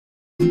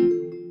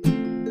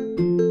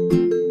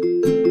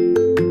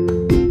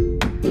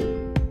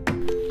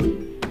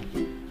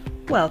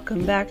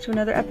Welcome back to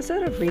another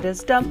episode of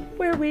Rita's Dump,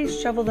 where we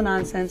shovel the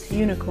nonsense,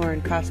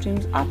 unicorn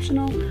costumes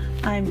optional.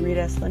 I'm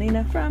Rita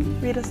Slanina from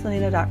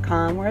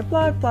ritaslanina.com, where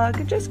I blog,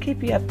 and just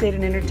keep you updated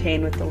and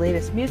entertained with the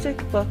latest music,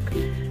 book,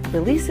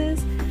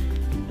 releases,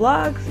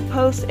 blogs,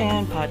 posts,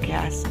 and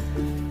podcasts.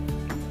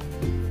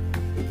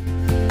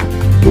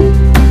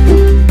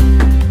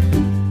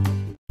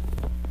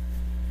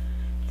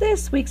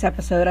 This week's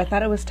episode, I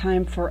thought it was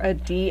time for a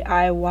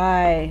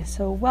DIY.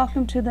 So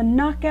welcome to the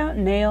Knockout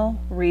Nail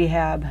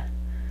Rehab.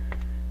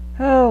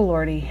 Oh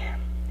lordy,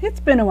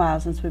 it's been a while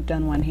since we've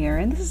done one here,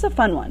 and this is a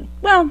fun one.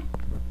 Well,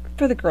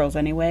 for the girls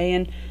anyway,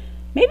 and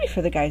maybe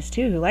for the guys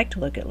too, who like to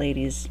look at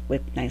ladies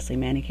with nicely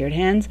manicured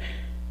hands.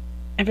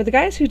 And for the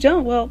guys who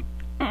don't, well,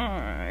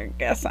 I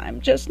guess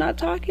I'm just not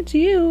talking to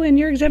you, and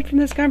you're exempt from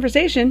this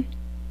conversation.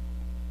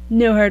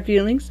 No hard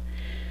feelings.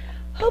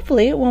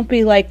 Hopefully it won't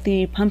be like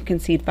the pumpkin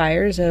seed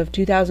fires of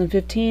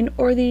 2015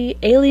 or the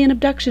alien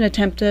abduction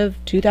attempt of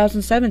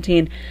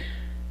 2017.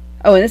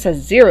 Oh, and this has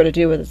zero to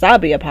do with the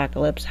zombie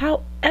apocalypse,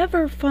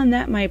 however fun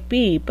that might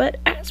be. But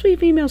as we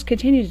females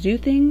continue to do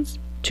things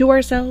to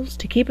ourselves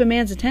to keep a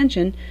man's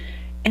attention,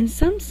 in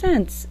some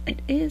sense,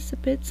 it is a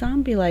bit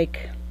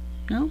zombie-like,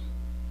 no?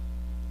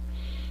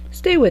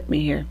 Stay with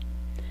me here.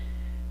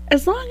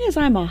 As long as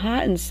I'm a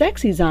hot and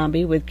sexy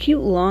zombie with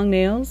cute long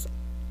nails,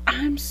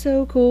 I'm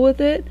so cool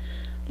with it.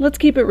 Let's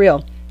keep it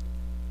real.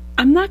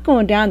 I'm not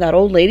going down that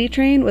old lady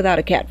train without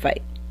a cat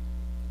fight.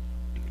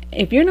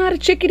 If you're not a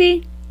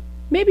chickadee,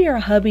 maybe you're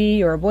a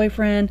hubby or a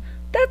boyfriend,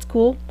 that's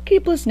cool.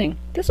 Keep listening.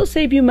 This will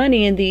save you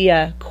money in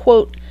the,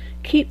 quote,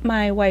 keep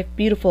my wife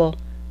beautiful,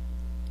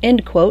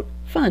 end quote,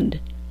 fund.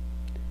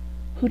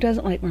 Who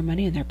doesn't like more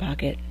money in their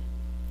pocket?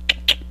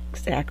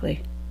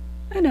 Exactly.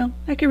 I know.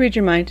 I can read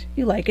your mind.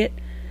 You like it.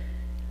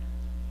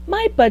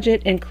 My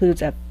budget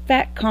includes a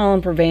fat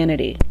column for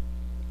vanity.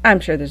 I'm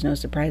sure there's no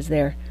surprise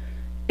there.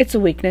 It's a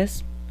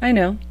weakness. I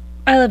know.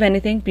 I love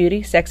anything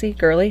beauty, sexy,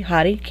 girly,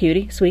 hottie,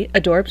 cutie, sweet,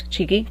 adorbs,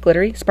 cheeky,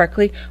 glittery,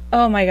 sparkly.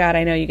 Oh my god,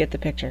 I know you get the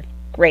picture.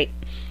 Great.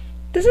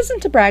 This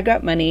isn't to brag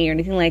about money or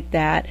anything like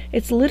that.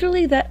 It's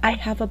literally that I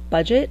have a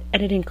budget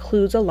and it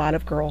includes a lot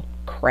of girl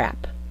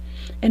crap.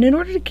 And in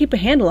order to keep a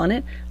handle on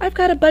it, I've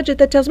got a budget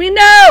that tells me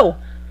no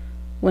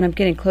when I'm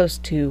getting close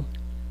to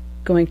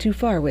going too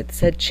far with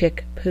said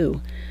chick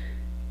poo.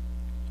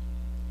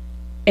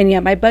 And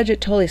yet my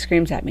budget totally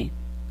screams at me.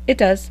 It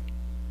does.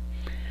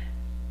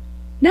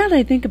 Now that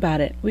I think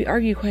about it, we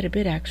argue quite a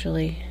bit,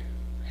 actually.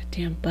 That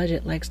damn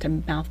budget likes to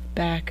mouth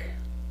back.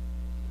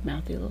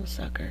 Mouthy little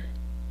sucker.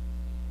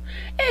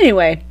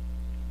 Anyway,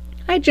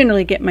 I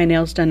generally get my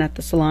nails done at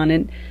the salon,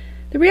 and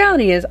the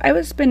reality is I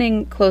was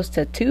spending close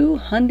to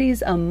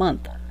 $200 a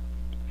month.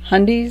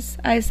 Hundies,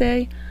 I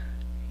say?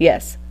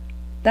 Yes,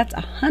 that's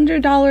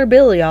 $100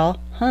 bill, y'all.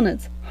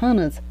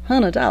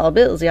 $100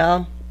 bills,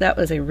 y'all. That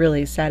was a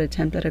really sad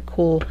attempt at a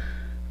cool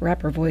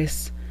rapper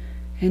voice.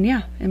 And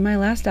yeah, in my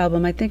last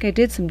album, I think I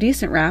did some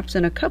decent raps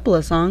in a couple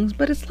of songs,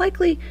 but it's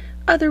likely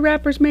other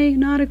rappers may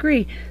not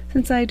agree,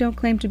 since I don't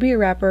claim to be a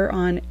rapper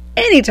on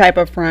any type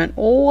of front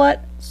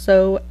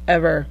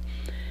whatsoever.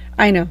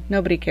 I know,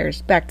 nobody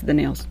cares. Back to the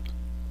nails.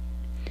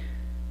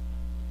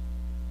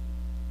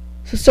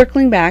 So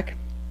circling back,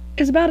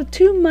 is about a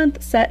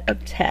 2-month set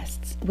of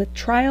tests with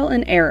trial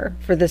and error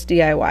for this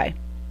DIY.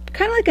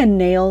 Kind of like a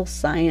nail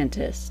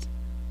scientist.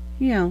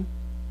 You know,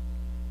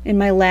 in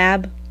my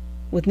lab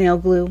with nail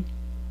glue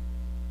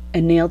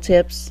and nail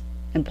tips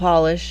and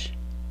polish.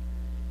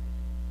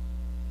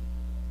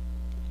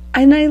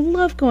 And I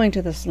love going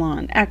to the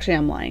salon. Actually,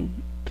 I'm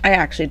lying. I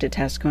actually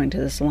detest going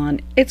to the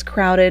salon. It's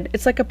crowded.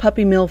 It's like a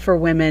puppy mill for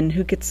women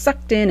who get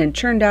sucked in and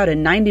churned out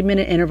in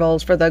 90-minute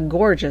intervals for the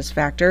gorgeous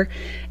factor.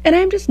 And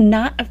I'm just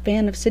not a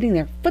fan of sitting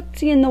there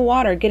footsie in the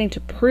water getting to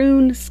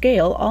prune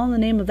scale all in the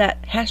name of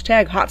that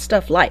hashtag hot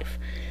stuff life.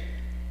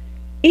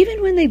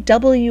 Even when they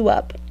double you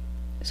up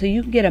so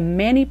you can get a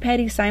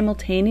mani-pedi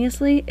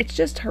simultaneously, it's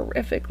just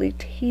horrifically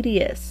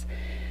tedious.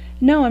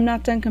 No, I'm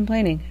not done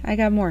complaining. I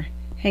got more.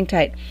 Hang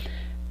tight.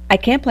 I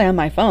can't play on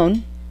my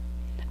phone.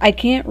 I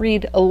can't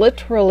read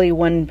literally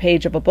one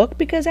page of a book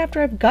because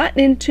after I've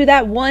gotten into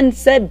that one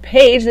said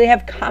page, they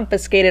have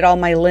confiscated all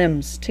my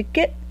limbs to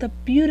get the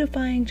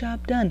beautifying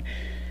job done,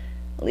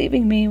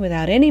 leaving me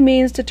without any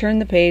means to turn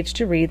the page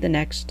to read the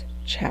next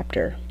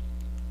chapter.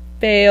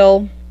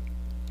 Fail.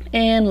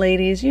 And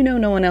ladies, you know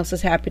no one else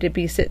is happy to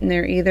be sitting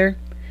there either.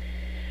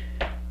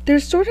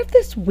 There's sort of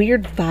this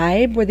weird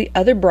vibe where the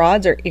other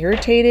broads are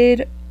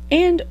irritated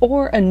and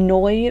or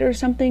annoyed or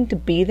something to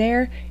be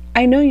there.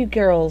 I know you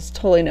girls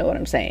totally know what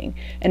I'm saying.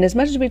 And as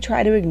much as we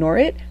try to ignore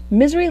it,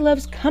 misery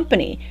loves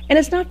company. And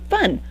it's not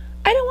fun.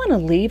 I don't want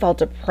to leave all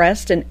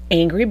depressed and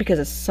angry because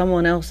of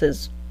someone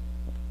else's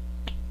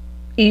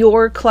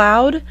Eeyore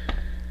cloud.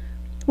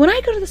 When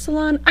I go to the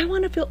salon, I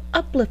want to feel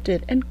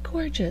uplifted and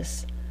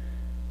gorgeous.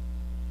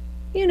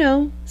 You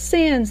know,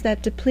 sans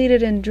that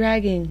depleted and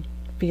dragging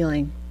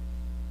feeling.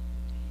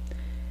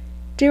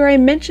 Dare I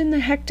mention the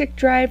hectic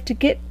drive to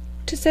get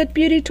to said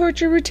beauty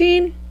torture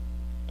routine?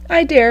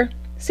 I dare.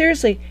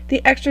 Seriously,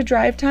 the extra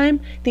drive time,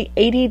 the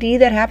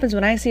ADD that happens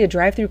when I see a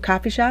drive-through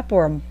coffee shop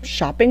or a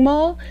shopping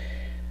mall.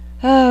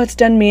 Oh, it's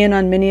done me in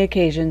on many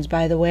occasions,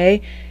 by the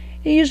way.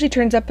 It usually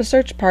turns up a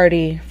search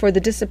party for the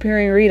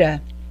disappearing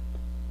Rita,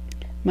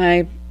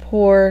 my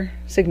poor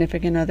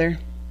significant other.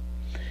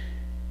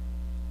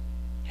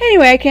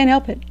 Anyway, I can't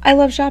help it. I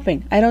love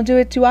shopping. I don't do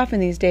it too often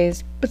these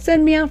days, but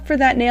send me out for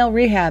that nail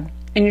rehab,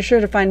 and you're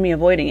sure to find me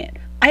avoiding it.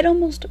 I'd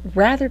almost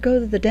rather go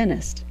to the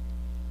dentist.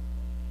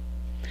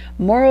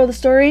 Moral of the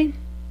story?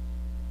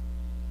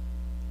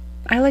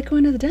 I like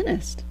going to the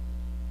dentist.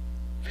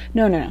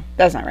 No,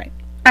 that's not right.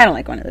 I don't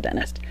like going to the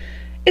dentist.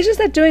 It's just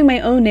that doing my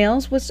own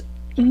nails was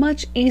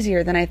much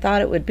easier than I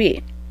thought it would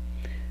be.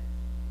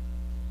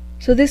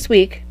 So this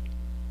week,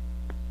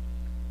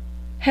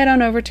 head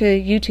on over to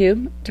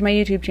YouTube, to my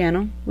YouTube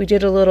channel. We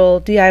did a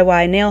little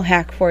DIY nail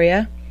hack for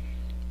you.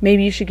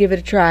 Maybe you should give it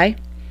a try.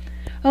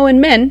 Oh, and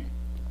men,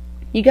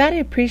 you gotta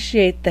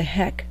appreciate the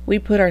heck we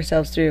put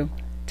ourselves through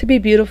to be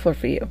beautiful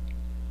for you.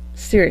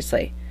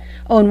 Seriously.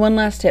 Oh, and one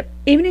last tip.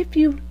 Even if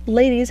you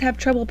ladies have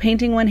trouble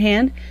painting one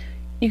hand,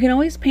 you can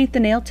always paint the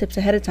nail tips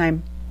ahead of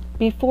time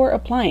before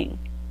applying.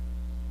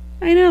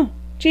 I know.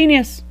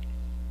 Genius.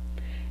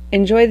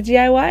 Enjoy the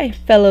DIY,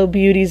 fellow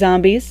beauty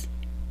zombies.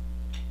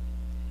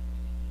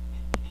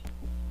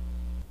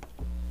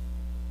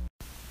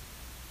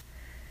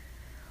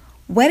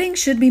 Weddings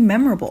should be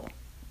memorable,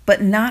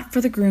 but not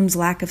for the groom's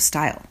lack of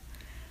style.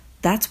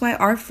 That's why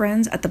our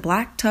friends at the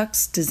Black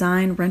Tux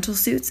design rental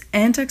suits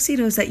and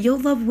tuxedos that you'll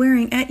love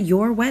wearing at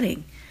your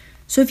wedding.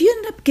 So if you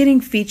end up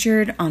getting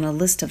featured on a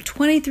list of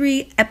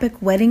 23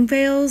 epic wedding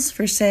fails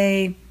for,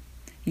 say,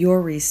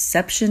 your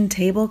reception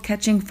table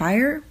catching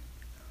fire,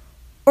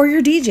 or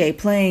your DJ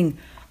playing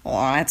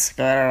 "Let's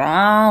Get It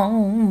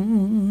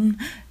On"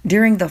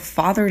 during the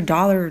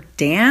father-daughter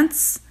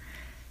dance,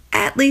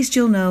 at least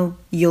you'll know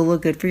you'll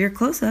look good for your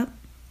close-up.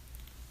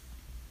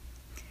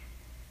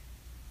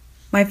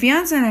 My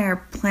fiance and I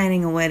are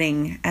planning a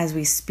wedding as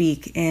we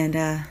speak, and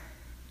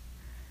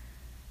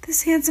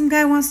this handsome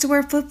guy wants to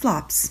wear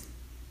flip-flops.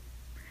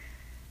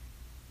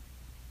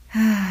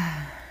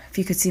 If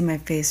you could see my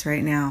face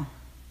right now,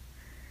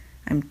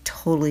 I'm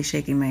totally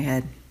shaking my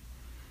head.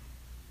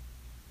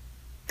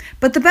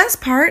 But the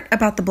best part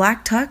about the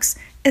Black Tux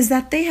is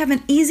that they have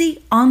an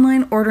easy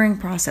online ordering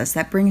process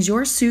that brings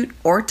your suit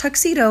or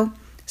tuxedo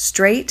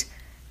straight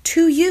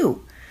to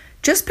you.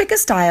 Just pick a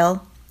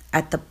style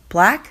at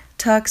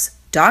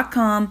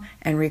theblacktux.com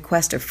and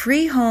request a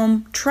free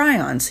home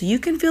try-on so you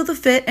can feel the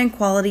fit and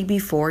quality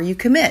before you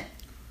commit.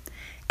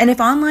 And if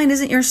online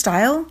isn't your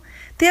style,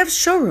 they have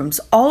showrooms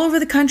all over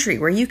the country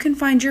where you can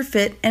find your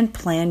fit and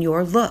plan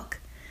your look.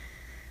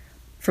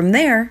 From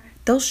there,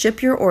 they'll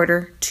ship your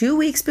order 2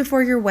 weeks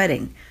before your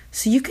wedding,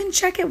 so you can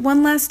check it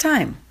one last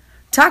time.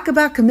 Talk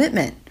about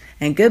commitment,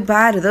 and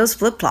goodbye to those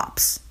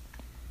flip-flops.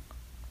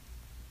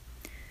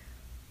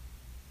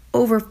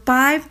 Over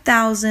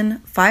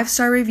 5,000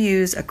 five-star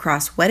reviews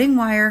across Wedding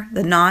Wire,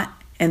 The Knot,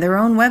 and their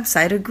own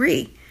website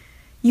agree.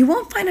 You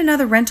won't find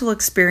another rental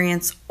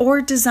experience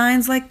or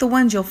designs like the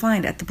ones you'll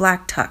find at the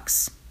Black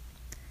Tux.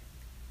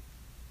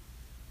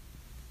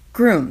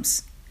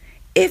 Grooms,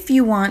 if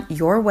you want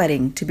your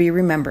wedding to be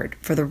remembered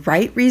for the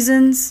right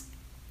reasons,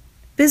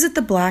 visit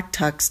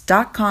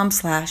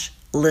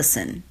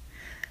theblacktux.com/listen.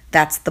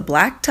 That's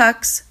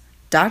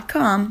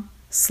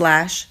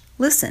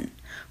theblacktux.com/listen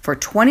for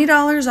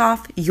 $20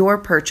 off your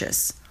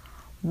purchase.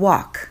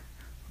 Walk,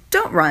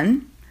 don't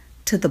run,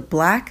 to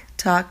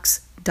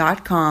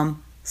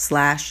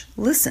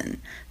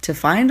theblacktux.com/listen to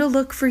find a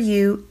look for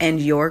you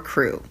and your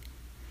crew.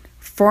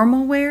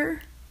 Formal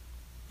wear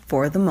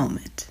for the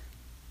moment.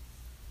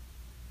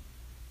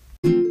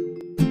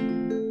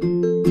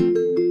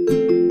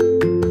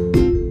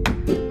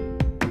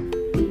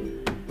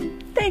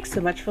 Thanks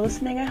so much for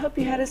listening. I hope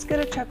you had as good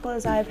a chuckle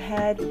as I've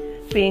had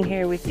being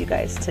here with you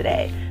guys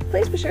today.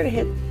 Please be sure to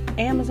hit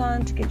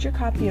Amazon to get your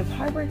copy of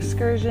Harbor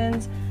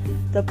Excursions.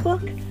 The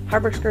book,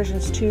 Harbor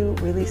Excursions 2,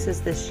 releases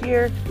this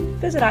year.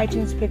 Visit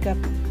iTunes to pick up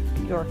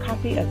your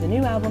copy of the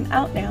new album,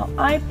 out now.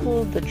 I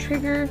pulled the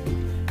trigger.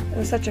 It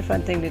was such a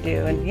fun thing to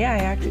do. And yeah, I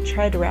actually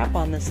tried to rap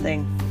on this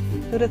thing.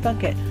 Who'd have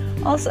thunk it?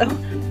 Also,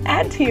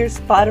 add to your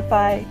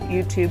Spotify,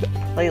 YouTube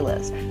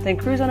playlist. Then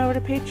cruise on over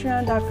to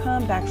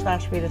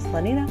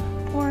patreon.com/RitaSlanina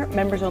for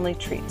members-only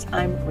treats.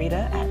 I'm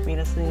Rita at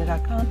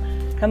RitaSlanina.com.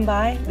 Come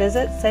by,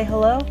 visit, say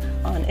hello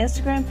on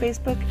Instagram,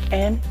 Facebook,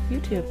 and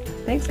YouTube.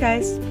 Thanks,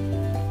 guys.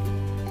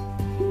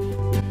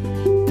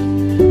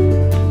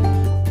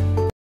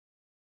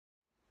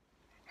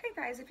 Hey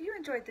guys, if you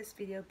enjoyed this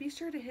video, be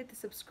sure to hit the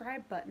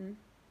subscribe button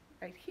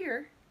right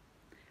here.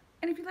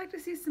 And if you'd like to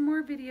see some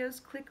more videos,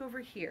 click over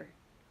here.